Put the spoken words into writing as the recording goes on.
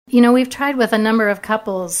we've tried with a number of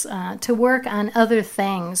couples to work on other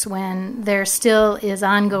things when there still is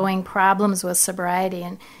ongoing problems with sobriety.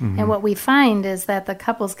 And what we find is that the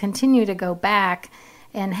couples continue to go back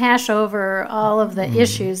and hash over all of the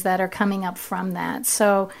issues that are coming up from that.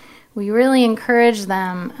 So we really encourage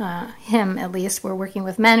them, him at least, we're working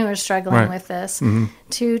with men who are struggling with this,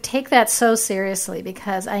 to take that so seriously,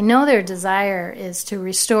 because I know their desire is to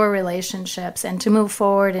restore relationships and to move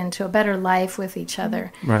forward into a better life with each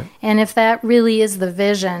other. Right. And if that really is the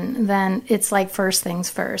vision, then it's like first things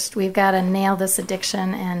first. We've got to nail this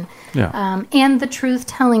addiction and the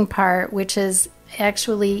truth-telling part, which is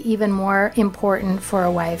actually even more important for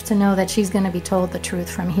a wife to know that she's going to be told the truth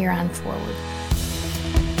from here on forward.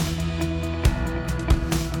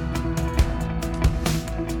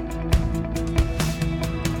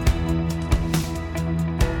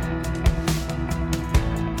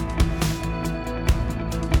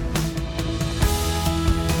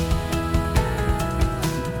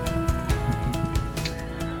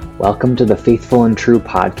 Welcome to the Faithful and True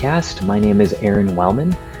podcast. My name is Aaron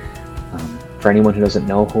Wellman. For anyone who doesn't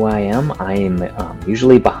know who I am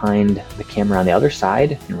usually behind the camera on the other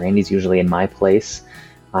side, and Randy's usually in my place.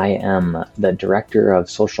 I am the director of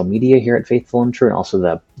social media here at Faithful and True, and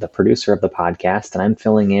also the producer of the podcast, and I'm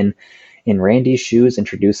filling in Randy's shoes,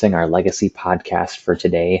 introducing our legacy podcast for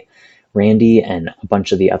today. Randy and a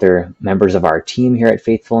bunch of the other members of our team here at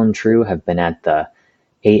Faithful and True have been at the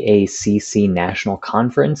AACC National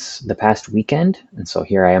Conference the past weekend, and so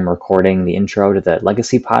here I am recording the intro to the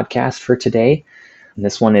Legacy podcast for today. And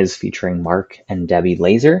this one is featuring Mark and Debbie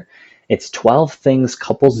Laser. It's 12 things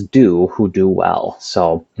couples do who do well.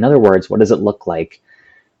 So, in other words, what does it look like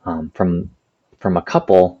from a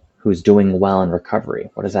couple who's doing well in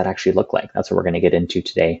recovery? What does that actually look like? That's what we're going to get into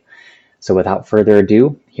today. So, without further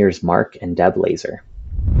ado, here's Mark and Deb Laser.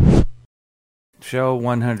 Show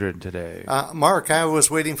 100 today. Mark, I was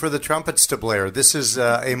waiting for the trumpets to blare. This is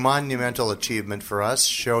a monumental achievement for us,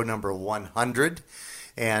 show number 100.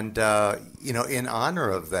 And, in honor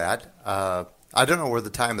of that, I don't know where the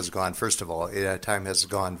time has gone, first of all. Time has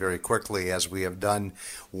gone very quickly, as we have done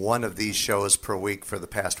one of these shows per week for the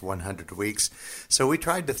past 100 weeks. So we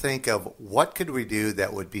tried to think of what could we do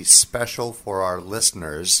that would be special for our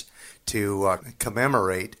listeners to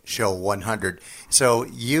commemorate show 100. So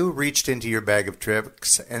you reached into your bag of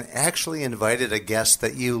tricks and actually invited a guest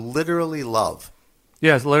that you literally love.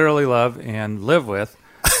 Yes, literally love and live with.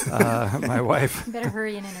 My wife. You better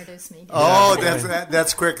hurry and introduce me. Oh,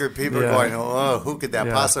 that's quicker. People are going, oh, who could that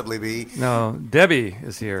possibly be? No, Debbie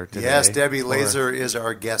is here today. Yes, Debbie Laser is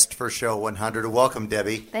our guest for show 100. Welcome,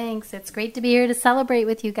 Debbie. Thanks. It's great to be here to celebrate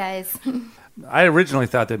with you guys. I originally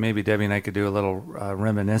thought that maybe Debbie and I could do a little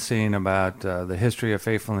reminiscing about the history of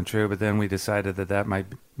Faithful and True, but then we decided that might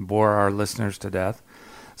bore our listeners to death.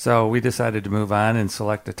 So we decided to move on and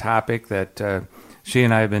select a topic that she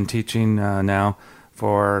and I have been teaching now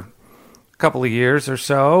for a couple of years or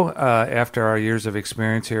so after our years of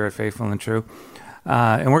experience here at Faithful and True.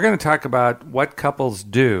 And we're going to talk about what couples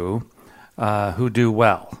do who do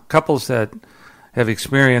well. Couples that have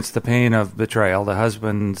experienced the pain of betrayal, the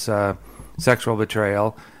husband's sexual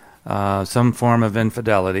betrayal, some form of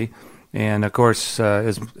infidelity, and of course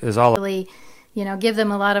is all really, give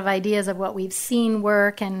them a lot of ideas of what we've seen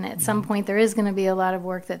work, and at some point there is going to be a lot of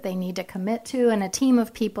work that they need to commit to, and a team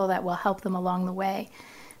of people that will help them along the way.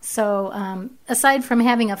 So aside from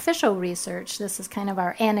having official research, this is kind of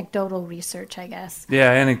our anecdotal research, I guess. Yeah,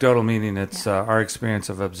 anecdotal meaning it's our experience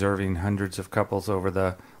of observing hundreds of couples over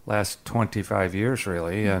the last 25 years,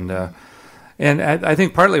 really, and I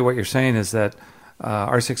think partly what you're saying is that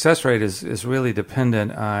our success rate is really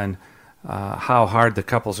dependent on how hard the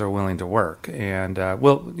couples are willing to work, and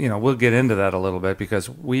we'll get into that a little bit, because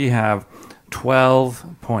we have 12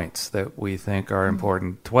 points that we think are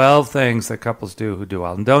important. 12 things that couples do who do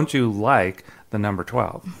well. And don't you like the number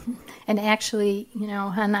 12? And actually,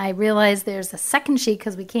 hon, I realize there's a second sheet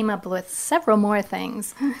because we came up with several more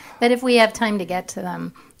things. But if we have time to get to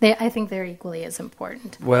them, I think they're equally as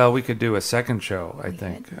important. Well, we could do a second show, I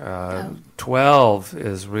think. 12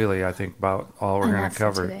 is really, I think, about all we're going to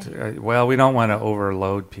cover. Well, we don't want to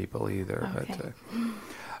overload people either. Okay. But,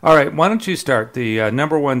 all right, why don't you start? The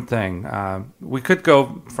number one thing. We could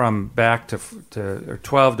go from back to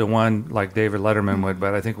 12 to 1 like David Letterman would,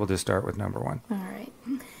 but I think we'll just start with number 1. All right.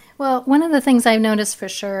 Well, one of the things I've noticed for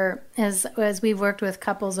sure as we've worked with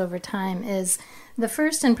couples over time is the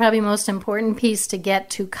first and probably most important piece to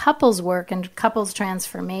get to couples work and couples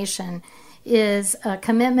transformation is a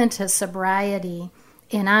commitment to sobriety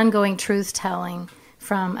and ongoing truth-telling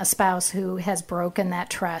from a spouse who has broken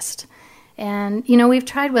that trust. And, we've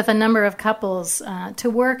tried with a number of couples to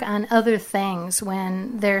work on other things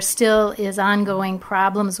when there still is ongoing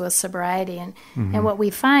problems with sobriety. And what we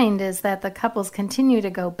find is that the couples continue to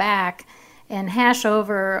go back and hash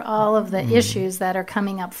over all of the issues that are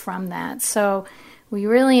coming up from that. So we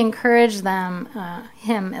really encourage them,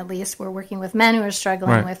 him at least, we're working with men who are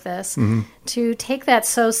struggling with this, to take that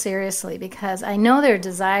so seriously, because I know their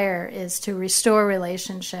desire is to restore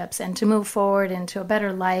relationships and to move forward into a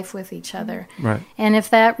better life with each other. Right. And if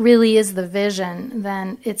that really is the vision,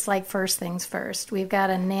 then it's like first things first. We've got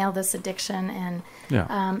to nail this addiction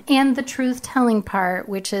and the truth-telling part,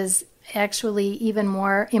 which is actually even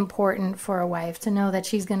more important for a wife to know that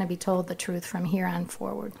she's going to be told the truth from here on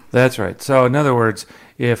forward. That's right. So in other words,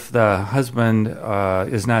 if the husband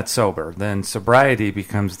is not sober, then sobriety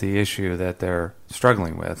becomes the issue that they're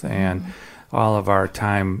struggling with. And all of our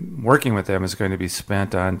time working with them is going to be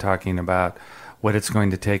spent on talking about what it's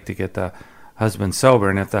going to take to get the husband sober.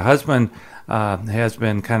 And if the husband has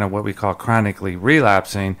been kind of what we call chronically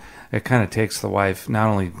relapsing, it kind of takes the wife not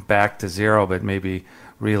only back to zero, but maybe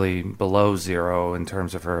really below zero in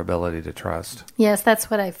terms of her ability to trust. Yes,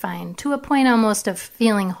 that's what I find. To a point almost of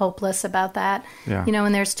feeling hopeless about that. Yeah.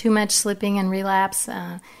 When there's too much slipping and relapse,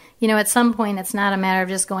 at some point it's not a matter of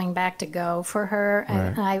just going back to go for her.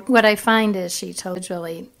 Right. What I find is she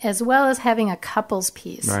totally, as well as having a couples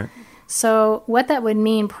piece. Right. So what that would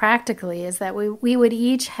mean practically is that we would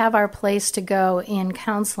each have our place to go in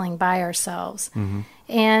counseling by ourselves.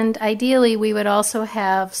 And ideally, we would also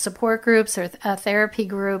have support groups or a therapy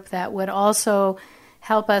group that would also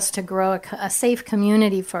help us to grow a safe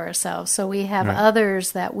community for ourselves. So we have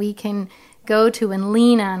others that we can go to and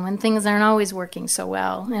lean on when things aren't always working so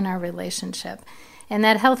well in our relationship. And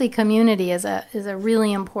that healthy community is a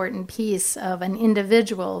really important piece of an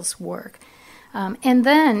individual's work. And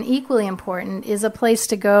then, equally important, is a place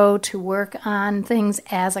to go to work on things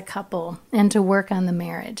as a couple and to work on the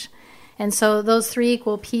marriage. And so those three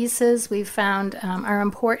equal pieces we've found are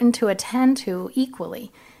important to attend to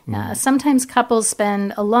equally. Sometimes couples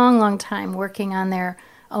spend a long, long time working on their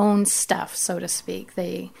own stuff, so to speak.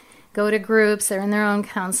 They go to groups, they're in their own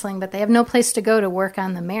counseling, but they have no place to go to work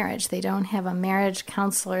on the marriage. They don't have a marriage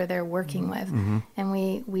counselor they're working with. And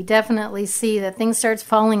we definitely see that things starts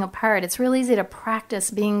falling apart. It's real easy to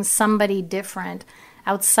practice being somebody different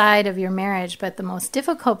outside of your marriage, but the most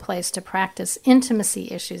difficult place to practice intimacy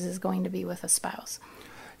issues is going to be with a spouse.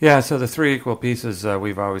 Yeah, so the three equal pieces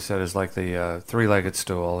we've always said is like the three-legged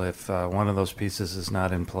stool. If one of those pieces is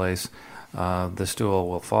not in place, the stool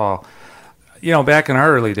will fall. Back in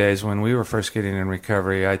our early days when we were first getting in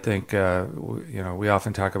recovery, I think, we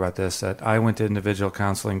often talk about this, that I went to individual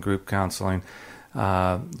counseling, group counseling.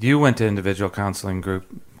 You went to individual counseling, group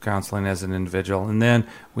counseling as an individual, and then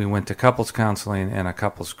we went to couples counseling and a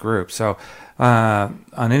couples group. So on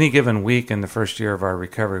any given week in the first year of our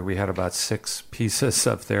recovery, we had about 6 pieces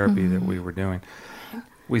of therapy that we were doing.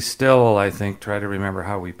 We still, I think, try to remember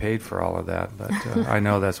how we paid for all of that, but I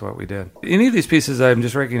know that's what we did. Any of these pieces I'm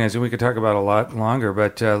just recognizing we could talk about a lot longer,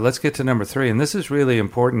 but let's get to number 3, and this is really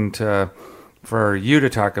important for you to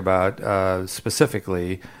talk about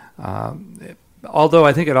specifically, although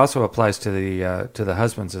I think it also applies to the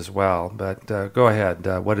husbands as well. But go ahead.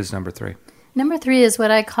 What is number 3? Number 3 is what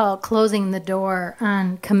I call closing the door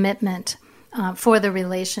on commitment for the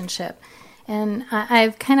relationship. And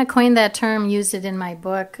I've kind of coined that term, used it in my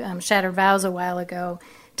book, Shattered Vows, a while ago,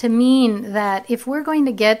 to mean that if we're going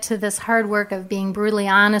to get to this hard work of being brutally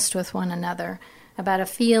honest with one another about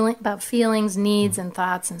feelings, needs, and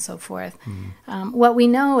thoughts, and so forth, what we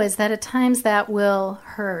know is that at times that will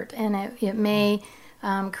hurt, and it may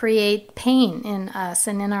create pain in us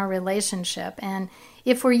and in our relationship. And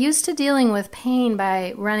if we're used to dealing with pain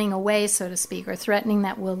by running away, so to speak, or threatening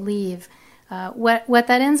that we'll leave, what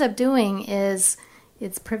that ends up doing is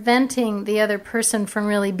it's preventing the other person from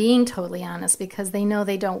really being totally honest because they know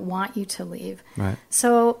they don't want you to leave. Right.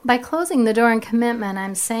 So by closing the door on commitment,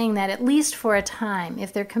 I'm saying that at least for a time,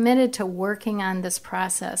 if they're committed to working on this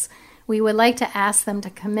process, we would like to ask them to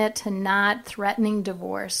commit to not threatening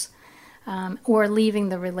divorce or leaving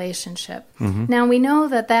the relationship. Now, we know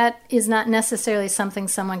that is not necessarily something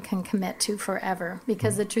someone can commit to forever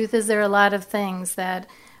because the truth is there are a lot of things that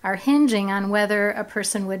are hinging on whether a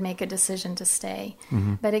person would make a decision to stay.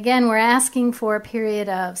 But again, we're asking for a period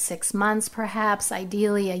of 6 months, perhaps,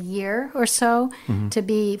 ideally a year or so, to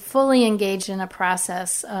be fully engaged in a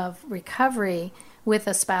process of recovery with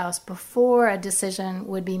a spouse before a decision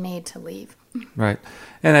would be made to leave. Right.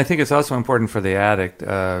 And I think it's also important for the addict,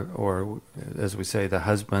 or as we say, the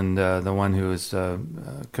husband, the one who has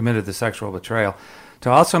committed the sexual betrayal, to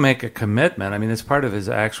also make a commitment. I mean, it's part of his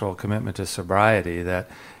actual commitment to sobriety that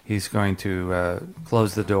he's going to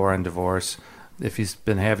close the door on divorce if he's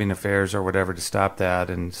been having affairs or whatever, to stop that,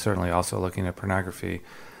 and certainly also looking at pornography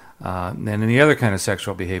and any other kind of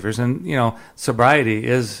sexual behaviors. And sobriety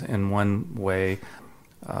is in one way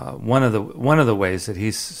one of the ways that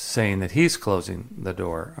he's saying that he's closing the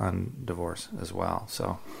door on divorce as well.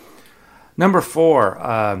 So, number 4,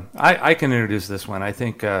 I can introduce this one. I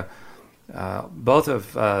think both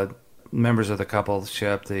of members of the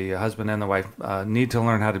coupleship, the husband and the wife, need to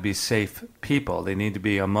learn how to be safe people. They need to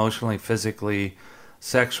be emotionally, physically,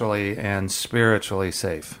 sexually, and spiritually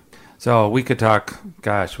safe. So we could talk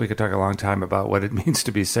a long time about what it means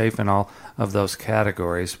to be safe in all of those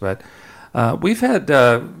categories. But we've had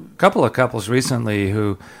a couple of couples recently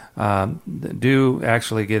who do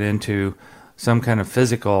actually get into some kind of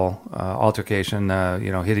physical altercation,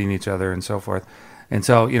 hitting each other and so forth. And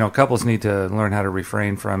so, couples need to learn how to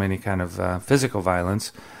refrain from any kind of physical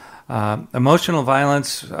violence. Emotional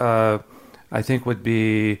violence, I think, would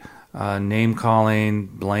be name-calling,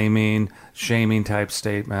 blaming, shaming type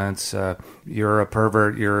statements. You're a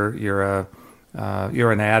pervert. You're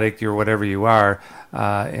an addict. You're whatever you are,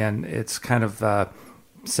 and it's kind of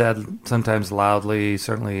said sometimes loudly,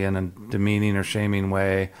 certainly in a demeaning or shaming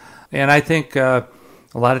way. And I think a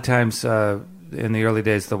lot of times in the early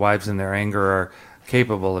days, the wives in their anger are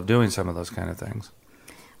capable of doing some of those kind of things.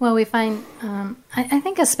 Well, we find, I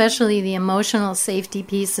think especially the emotional safety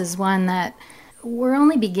piece is one that we're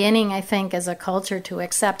only beginning, I think, as a culture to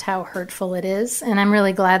accept how hurtful it is. And I'm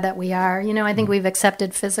really glad that we are. I think we've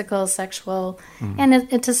accepted physical, sexual,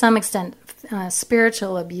 and to some extent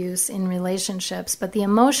spiritual abuse in relationships. But the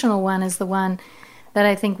emotional one is the one that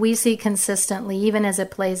I think we see consistently, even as it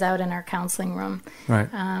plays out in our counseling room. Right.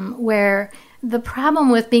 Where the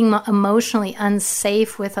problem with being emotionally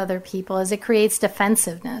unsafe with other people is it creates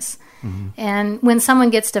defensiveness. Mm-hmm. And when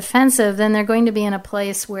someone gets defensive, then they're going to be in a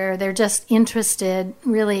place where they're just interested,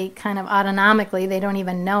 really kind of autonomically, they don't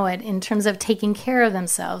even know it, in terms of taking care of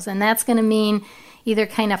themselves. And that's going to mean either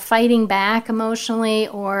kind of fighting back emotionally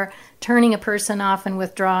or turning a person off and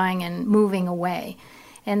withdrawing and moving away.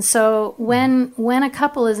 And so when a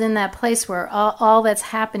couple is in that place where all that's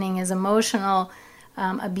happening is emotional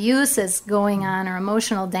abuse is going on or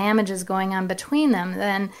emotional damage is going on between them,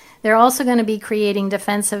 then they're also going to be creating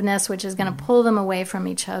defensiveness, which is going to pull them away from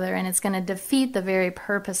each other, and it's going to defeat the very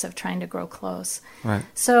purpose of trying to grow close. Right.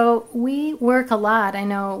 So we work a lot. I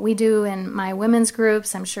know we do in my women's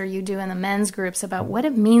groups. I'm sure you do in the men's groups about what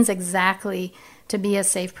it means exactly to be a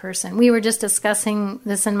safe person. We were just discussing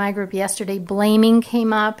this in my group yesterday. Blaming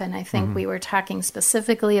came up, and I think we were talking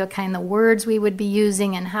specifically of kind of the words we would be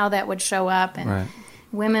using and how that would show up. And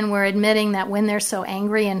women were admitting that when they're so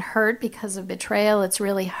angry and hurt because of betrayal, it's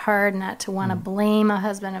really hard not to want to blame a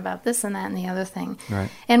husband about this and that and the other thing. Right.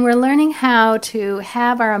 And we're learning how to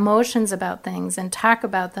have our emotions about things and talk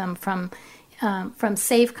about them from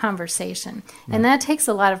safe conversation. Right. And that takes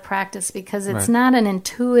a lot of practice because it's not an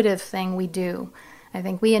intuitive thing we do. I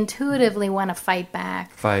think we intuitively want to fight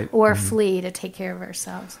back or flee to take care of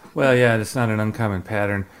ourselves. Well, yeah, it's not an uncommon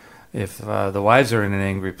pattern. If the wives are in an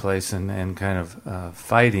angry place and kind of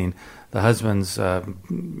fighting, the husbands,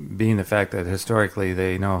 being the fact that historically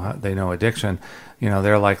they know addiction,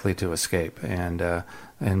 they're likely to escape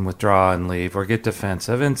and withdraw and leave or get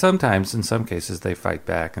defensive. And sometimes, in some cases, they fight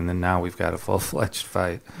back, and then now we've got a full-fledged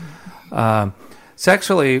fight.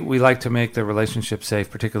 Sexually, we like to make the relationship safe,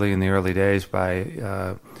 particularly in the early days,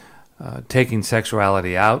 by taking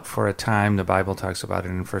sexuality out for a time. The Bible talks about it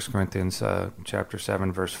in 1 Corinthians chapter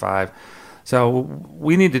 7, verse 5. So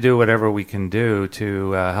we need to do whatever we can do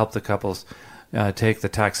to help the couples take the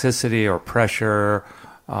toxicity or pressure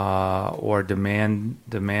or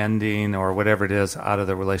demanding or whatever it is out of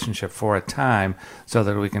the relationship for a time so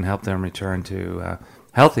that we can help them return to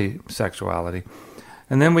healthy sexuality.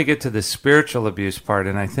 And then we get to the spiritual abuse part,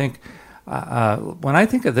 and I think when I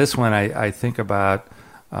think of this one, I think about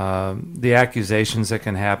the accusations that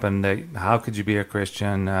can happen. That how could you be a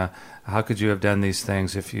Christian? How could you have done these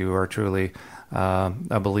things if you are truly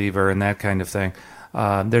a believer, and that kind of thing.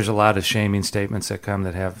 There's a lot of shaming statements that come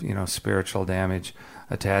that have spiritual damage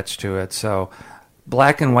attached to it. So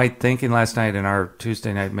black and white thinking. Last night in our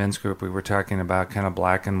Tuesday night men's group, we were talking about kind of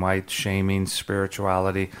black and white shaming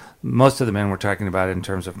spirituality. Most of the men were talking about it in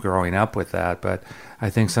terms of growing up with that, but I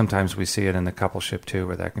think sometimes we see it in the coupleship too,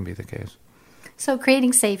 where that can be the case. So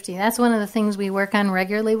creating safety, that's one of the things we work on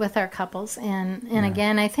regularly with our couples. And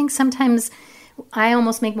again, I think sometimes I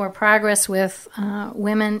almost make more progress with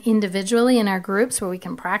women individually in our groups where we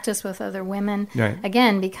can practice with other women. Right.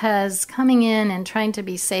 Again, because coming in and trying to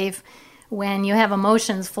be safe, when you have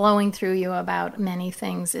emotions flowing through you about many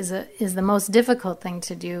things is the most difficult thing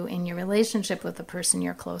to do in your relationship with the person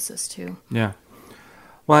you're closest to. Yeah.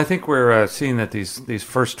 Well, I think we're seeing that these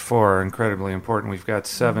first four are incredibly important. We've got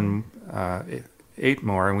 8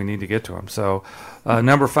 more, and we need to get to them. So,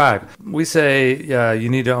 number 5, we say you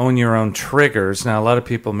need to own your own triggers. Now, a lot of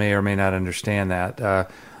people may or may not understand that.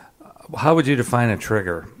 How would you define a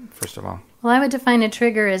trigger, first of all? Well, I would define a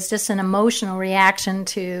trigger as just an emotional reaction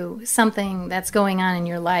to something that's going on in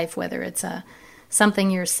your life, whether it's something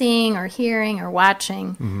you're seeing or hearing or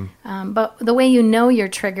watching. But the way you know you're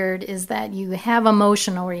triggered is that you have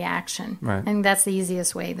emotional reaction. Right. I think that's the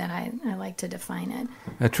easiest way that I like to define it.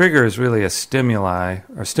 A trigger is really a stimuli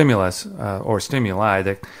or stimulus or stimuli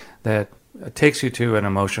that takes you to an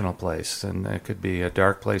emotional place, and it could be a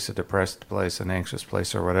dark place, a depressed place, an anxious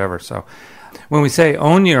place, or whatever. So when we say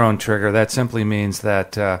own your own trigger, that simply means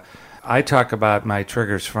that I talk about my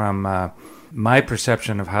triggers from my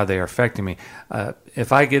perception of how they are affecting me.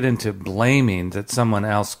 If I get into blaming that someone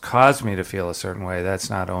else caused me to feel a certain way, that's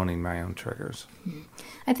not owning my own triggers.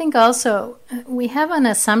 I think also we have an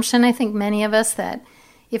assumption, I think many of us, that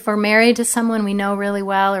if we're married to someone we know really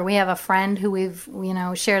well, or we have a friend who we've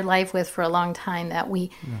shared life with for a long time, that we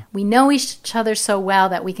know each other so well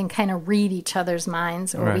that we can kind of read each other's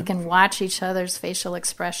minds, or we can watch each other's facial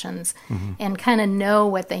expressions and kind of know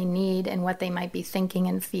what they need and what they might be thinking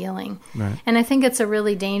and feeling. Right. And I think it's a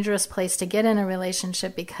really dangerous place to get in a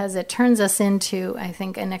relationship, because it turns us into, I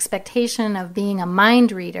think, an expectation of being a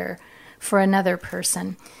mind reader for another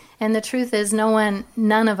person. And the truth is,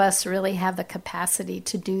 none of us really have the capacity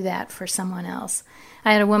to do that for someone else.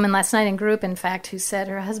 I had a woman last night in group, in fact, who said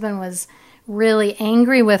her husband was really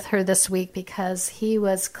angry with her this week because he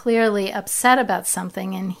was clearly upset about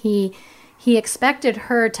something, and he expected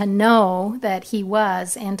her to know that he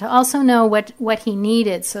was, and to also know what he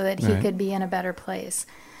needed so that he could be in a better place.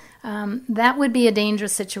 That would be a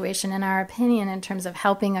dangerous situation, in our opinion, in terms of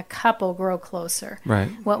helping a couple grow closer. Right.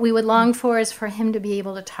 What we would long for is for him to be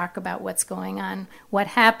able to talk about what's going on, what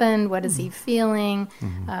happened, what is he feeling,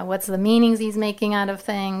 what's the meanings he's making out of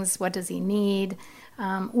things, what does he need.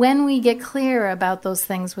 When we get clear about those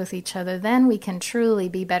things with each other, then we can truly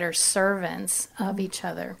be better servants of each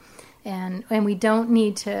other. And we don't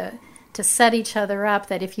need to set each other up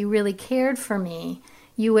that if you really cared for me,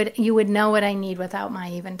 you would know what I need without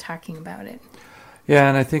my even talking about it. Yeah,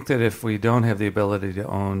 and I think that if we don't have the ability to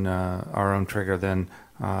own our own trigger, then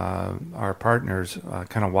our partners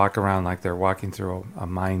kind of walk around like they're walking through a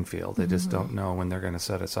minefield. They just don't know when they're going to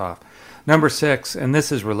set us off. Number 6, and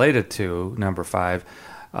this is related to number 5,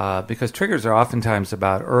 because triggers are oftentimes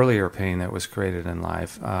about earlier pain that was created in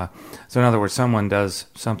life. So in other words, someone does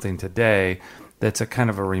something today that's a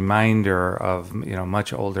kind of a reminder of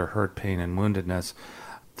much older hurt, pain, and woundedness.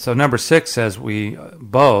 So number 6 says we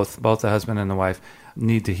both the husband and the wife,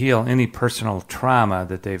 need to heal any personal trauma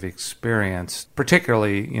that they've experienced,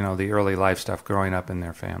 particularly, the early life stuff growing up in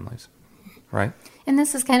their families, right? And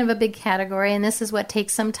this is kind of a big category, and this is what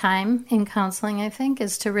takes some time in counseling, I think,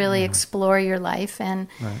 is to really explore your life. And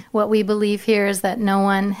what we believe here is that no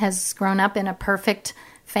one has grown up in a perfect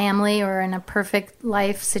family or in a perfect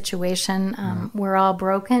life situation. We're all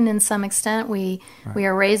broken in some extent. We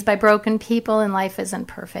are raised by broken people, and life isn't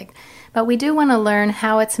perfect. But we do want to learn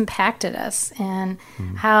how it's impacted us, and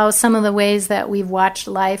how some of the ways that we've watched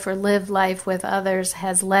life or lived life with others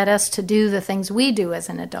has led us to do the things we do as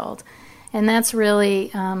an adult. And that's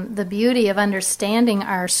really the beauty of understanding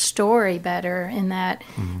our story better, in that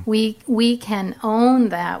we can own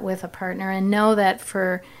that with a partner and know that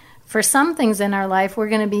for some things in our life, we're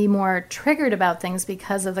going to be more triggered about things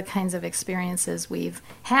because of the kinds of experiences we've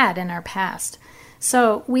had in our past.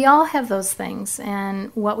 So we all have those things,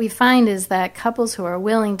 and what we find is that couples who are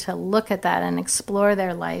willing to look at that and explore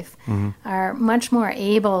their life are much more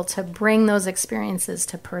able to bring those experiences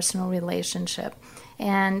to personal relationship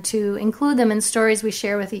and to include them in stories we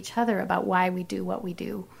share with each other about why we do what we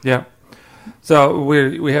do. Yeah. So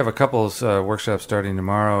we have a couples workshop starting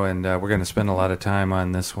tomorrow, and we're going to spend a lot of time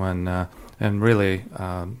on this one, and really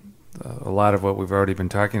a lot of what we've already been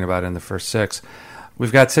talking about in the first 6.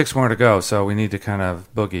 We've got 6 more to go, so we need to kind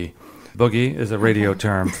of boogie. Boogie is a radio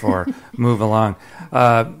term for move along.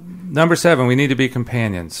 Number 7, we need to be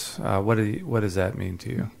companions. What does that mean to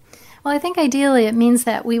you? Well, I think ideally it means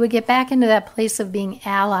that we would get back into that place of being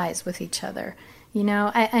allies with each other.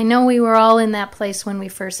 I know we were all in that place when we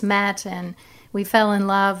first met, and we fell in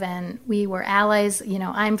love, and we were allies.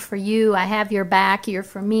 I'm for you, I have your back, you're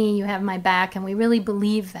for me, you have my back, and we really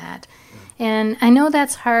believe that. And I know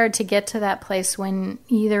that's hard to get to that place when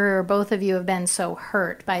either or both of you have been so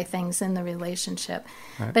hurt by things in the relationship.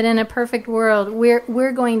 Right. But in a perfect world,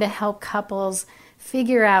 we're going to help couples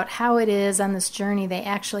figure out how it is on this journey. They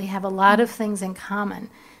actually have a lot of things in common.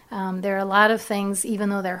 There are a lot of things, even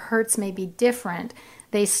though their hurts may be different,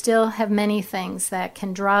 they still have many things that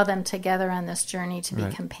can draw them together on this journey to be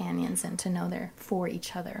companions and to know they're for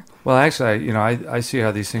each other. Well, actually, I see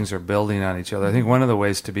how these things are building on each other. I think one of the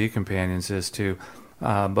ways to be companions is to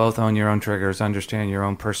both own your own triggers, understand your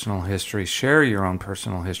own personal history, share your own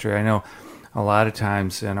personal history. I know a lot of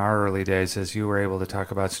times in our early days, as you were able to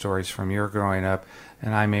talk about stories from your growing up,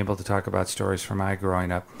 and I'm able to talk about stories from my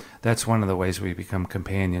growing up, that's one of the ways we become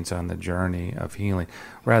companions on the journey of healing.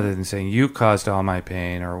 Rather than saying, you caused all my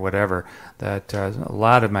pain or whatever, that a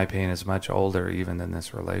lot of my pain is much older even than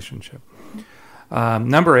this relationship.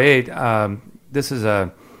 Number 8, this is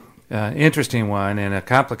a interesting one and a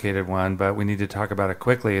complicated one, but we need to talk about it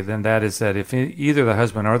quickly. Then that is that if either the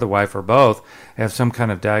husband or the wife or both have some kind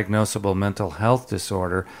of diagnosable mental health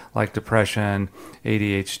disorder like depression,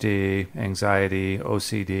 ADHD, anxiety,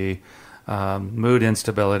 OCD, mood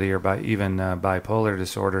instability, or even bipolar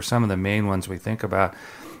disorder, some of the main ones we think about.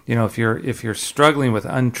 If you're struggling with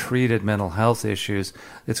untreated mental health issues,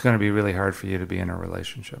 it's going to be really hard for you to be in a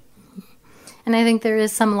relationship. And I think there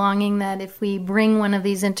is some longing that if we bring one of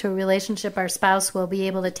these into a relationship, our spouse will be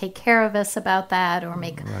able to take care of us about that or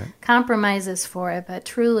make compromises for it. But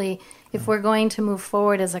truly, if we're going to move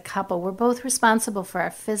forward as a couple, we're both responsible for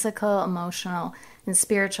our physical, emotional, and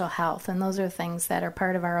spiritual health. And those are things that are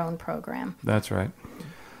part of our own program. That's right.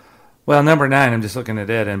 Well, number 9, I'm just looking at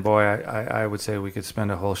it, and boy, I would say we could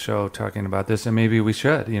spend a whole show talking about this, and maybe we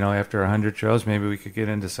should. After 100 shows, maybe we could get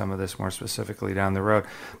into some of this more specifically down the road.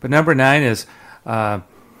 But number 9 is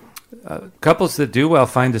couples that do well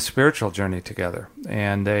find a spiritual journey together,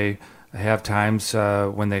 and they have times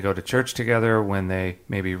when they go to church together, when they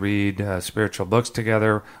maybe read spiritual books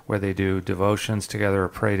together, where they do devotions together or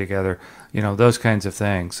pray together, those kinds of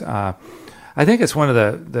things. I think it's one of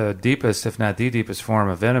the deepest, if not the deepest form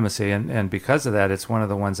of intimacy, and because of that, it's one of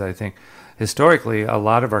the ones I think historically a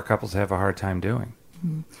lot of our couples have a hard time doing.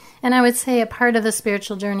 Mm-hmm. And I would say a part of the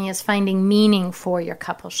spiritual journey is finding meaning for your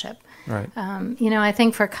coupleship. Right. I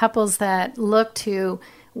think for couples that look to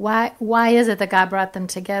why is it that God brought them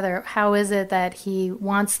together? How is it that He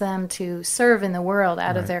wants them to serve in the world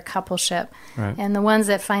out of their coupleship? Right. And the ones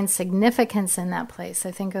that find significance in that place,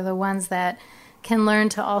 I think, are the ones that can learn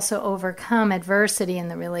to also overcome adversity in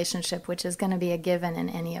the relationship, which is going to be a given in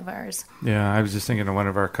any of ours. Yeah, I was just thinking of one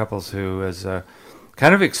of our couples who is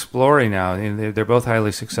kind of exploring now. They're both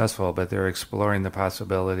highly successful, but they're exploring the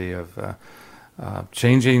possibility of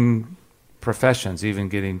changing professions, even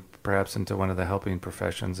getting perhaps into one of the helping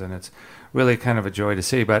professions, and it's really kind of a joy to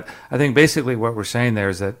see. But I think basically what we're saying there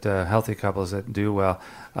is that healthy couples that do well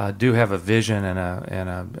do have a vision and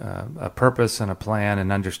a purpose and a plan,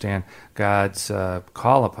 and understand God's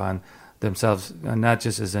call upon themselves, not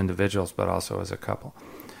just as individuals, but also as a couple.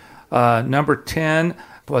 Number 10,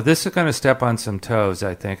 well, this is going to step on some toes,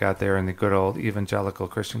 I think, out there in the good old evangelical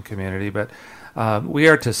Christian community, but we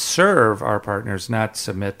are to serve our partners, not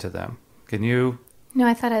submit to them. Can you... No,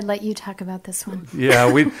 I thought I'd let you talk about this one. Yeah,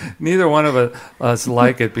 neither one of us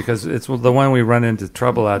like it, because it's the one we run into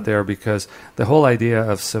trouble out there, because the whole idea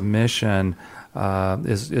of submission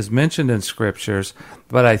is mentioned in scriptures,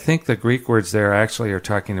 but I think the Greek words there actually are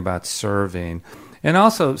talking about serving, and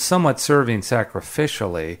also somewhat serving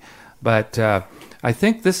sacrificially. But I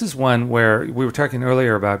think this is one where we were talking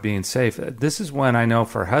earlier about being safe. This is one I know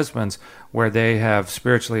for husbands where they have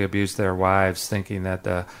spiritually abused their wives, thinking that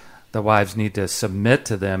the wives need to submit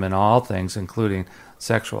to them in all things, including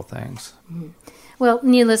sexual things. Mm-hmm. Well,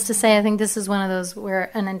 needless to say, I think this is one of those where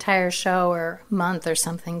an entire show or month or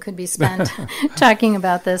something could be spent talking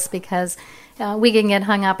about this, because we can get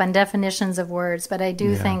hung up on definitions of words. But I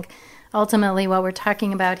do think ultimately what we're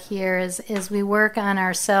talking about here is we work on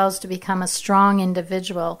ourselves to become a strong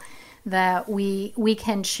individual, that we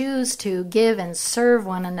can choose to give and serve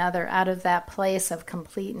one another out of that place of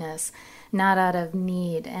completeness, not out of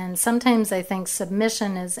need. And sometimes I think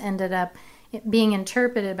submission has ended up being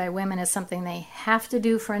interpreted by women as something they have to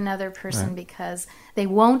do for another person, because they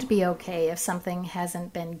won't be okay if something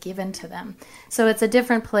hasn't been given to them. So it's a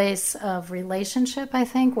different place of relationship, I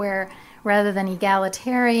think, where rather than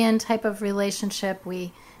egalitarian type of relationship,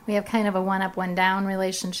 we have kind of a one-up, one-down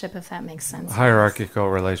relationship, if that makes sense. Hierarchical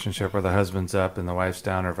relationship where the husband's up and the wife's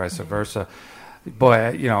down, or vice versa. Boy,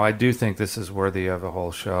 I do think this is worthy of a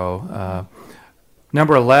whole show.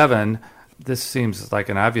 Number 11, this seems like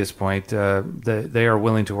an obvious point. They are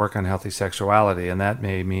willing to work on healthy sexuality, and that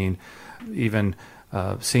may mean even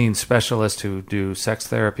seeing specialists who do sex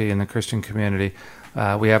therapy in the Christian community.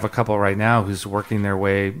 We have a couple right now who's working their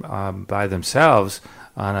way by themselves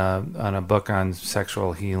on a book on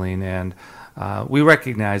sexual healing, and we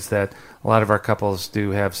recognize that a lot of our couples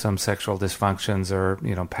do have some sexual dysfunctions or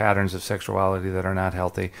patterns of sexuality that are not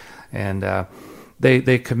healthy, and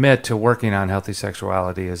they commit to working on healthy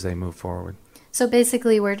sexuality as they move forward. So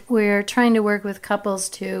basically, we're trying to work with couples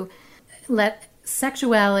to let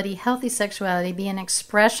healthy sexuality, be an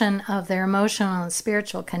expression of their emotional and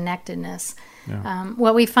spiritual connectedness. Yeah.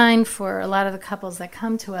 What we find for a lot of the couples that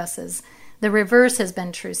come to us is the reverse has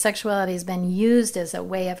been true. Sexuality has been used as a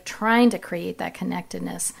way of trying to create that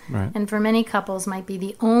connectedness. Right. And for many couples might be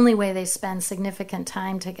the only way they spend significant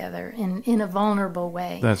time together in a vulnerable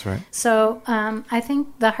way. That's right. So I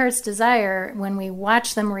think the heart's desire, when we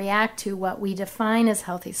watch them react to what we define as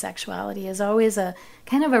healthy sexuality, is always a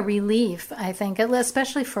kind of a relief, I think,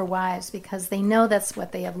 especially for wives, because they know that's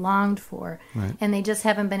what they have longed for. Right. And they just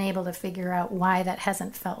haven't been able to figure out why that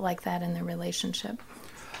hasn't felt like that in their relationship.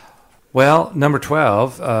 Well, number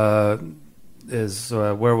 12 is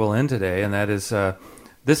where we'll end today, and that is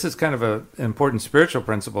this is kind of an important spiritual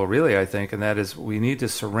principle, really, I think, and that is we need to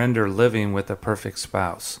surrender living with a perfect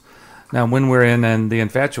spouse. Now, when we're in the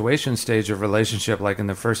infatuation stage of relationship, like in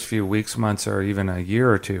the first few weeks, months, or even a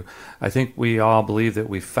year or two, I think we all believe that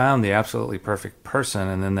we found the absolutely perfect person,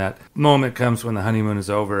 and then that moment comes when the honeymoon is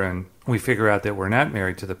over and we figure out that we're not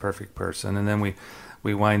married to the perfect person, and then we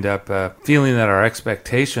wind up feeling that our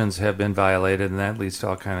expectations have been violated, and that leads to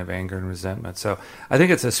all kind of anger and resentment. So I think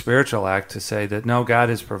it's a spiritual act to say that, no, God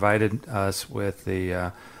has provided us with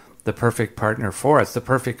the perfect partner for us, the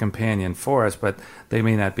perfect companion for us, but they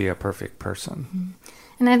may not be a perfect person. Mm-hmm.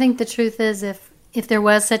 And I think the truth is, if there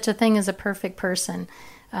was such a thing as a perfect person,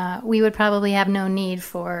 we would probably have no need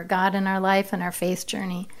for God in our life and our faith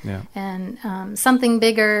journey. Yeah. And something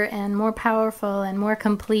bigger and more powerful and more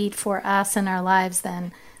complete for us in our lives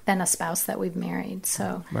than a spouse that we've married.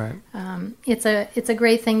 So right. It's a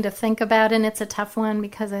great thing to think about, and it's a tough one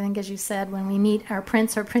because I think, as you said, when we meet our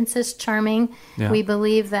prince or princess charming, yeah. we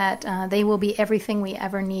believe that they will be everything we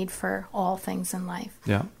ever need for all things in life.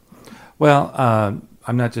 Yeah. Well,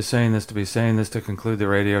 I'm not just saying this to be saying this to conclude the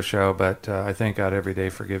radio show, but I thank God every day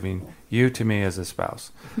for giving you to me as a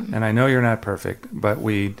spouse. And I know you're not perfect, but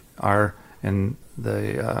we are, in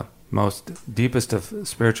the most deepest of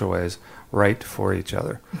spiritual ways, right for each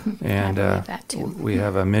other. And we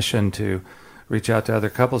have a mission to reach out to other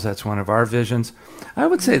couples. That's one of our visions. I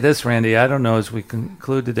would say this, Randy, I don't know, as we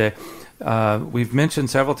conclude today, we've mentioned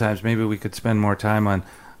several times, maybe we could spend more time on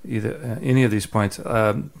either any of these points.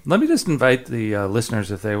 Let me just invite the listeners,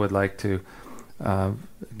 if they would like to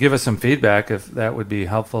give us some feedback, if that would be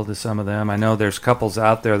helpful to some of them. I know there's couples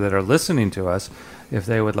out there that are listening to us. If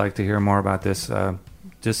they would like to hear more about this,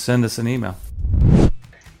 just send us an email.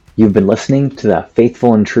 You've been listening to the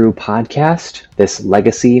Faithful and True podcast, this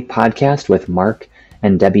legacy podcast with Mark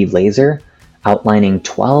and Debbie Laser, outlining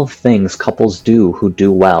 12 things couples do who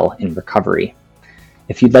do well in recovery.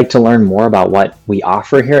 If you'd like to learn more about what we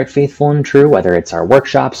offer here at Faithful and True, whether it's our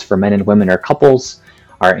workshops for men and women or couples,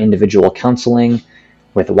 our individual counseling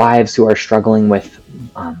with wives who are struggling with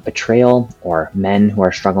betrayal, or men who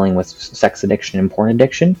are struggling with sex addiction and porn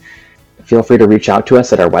addiction, feel free to reach out to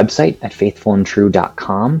us at our website at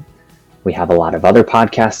faithfulandtrue.com. We have a lot of other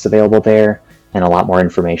podcasts available there and a lot more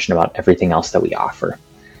information about everything else that we offer.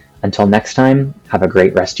 Until next time, have a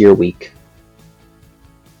great rest of your week.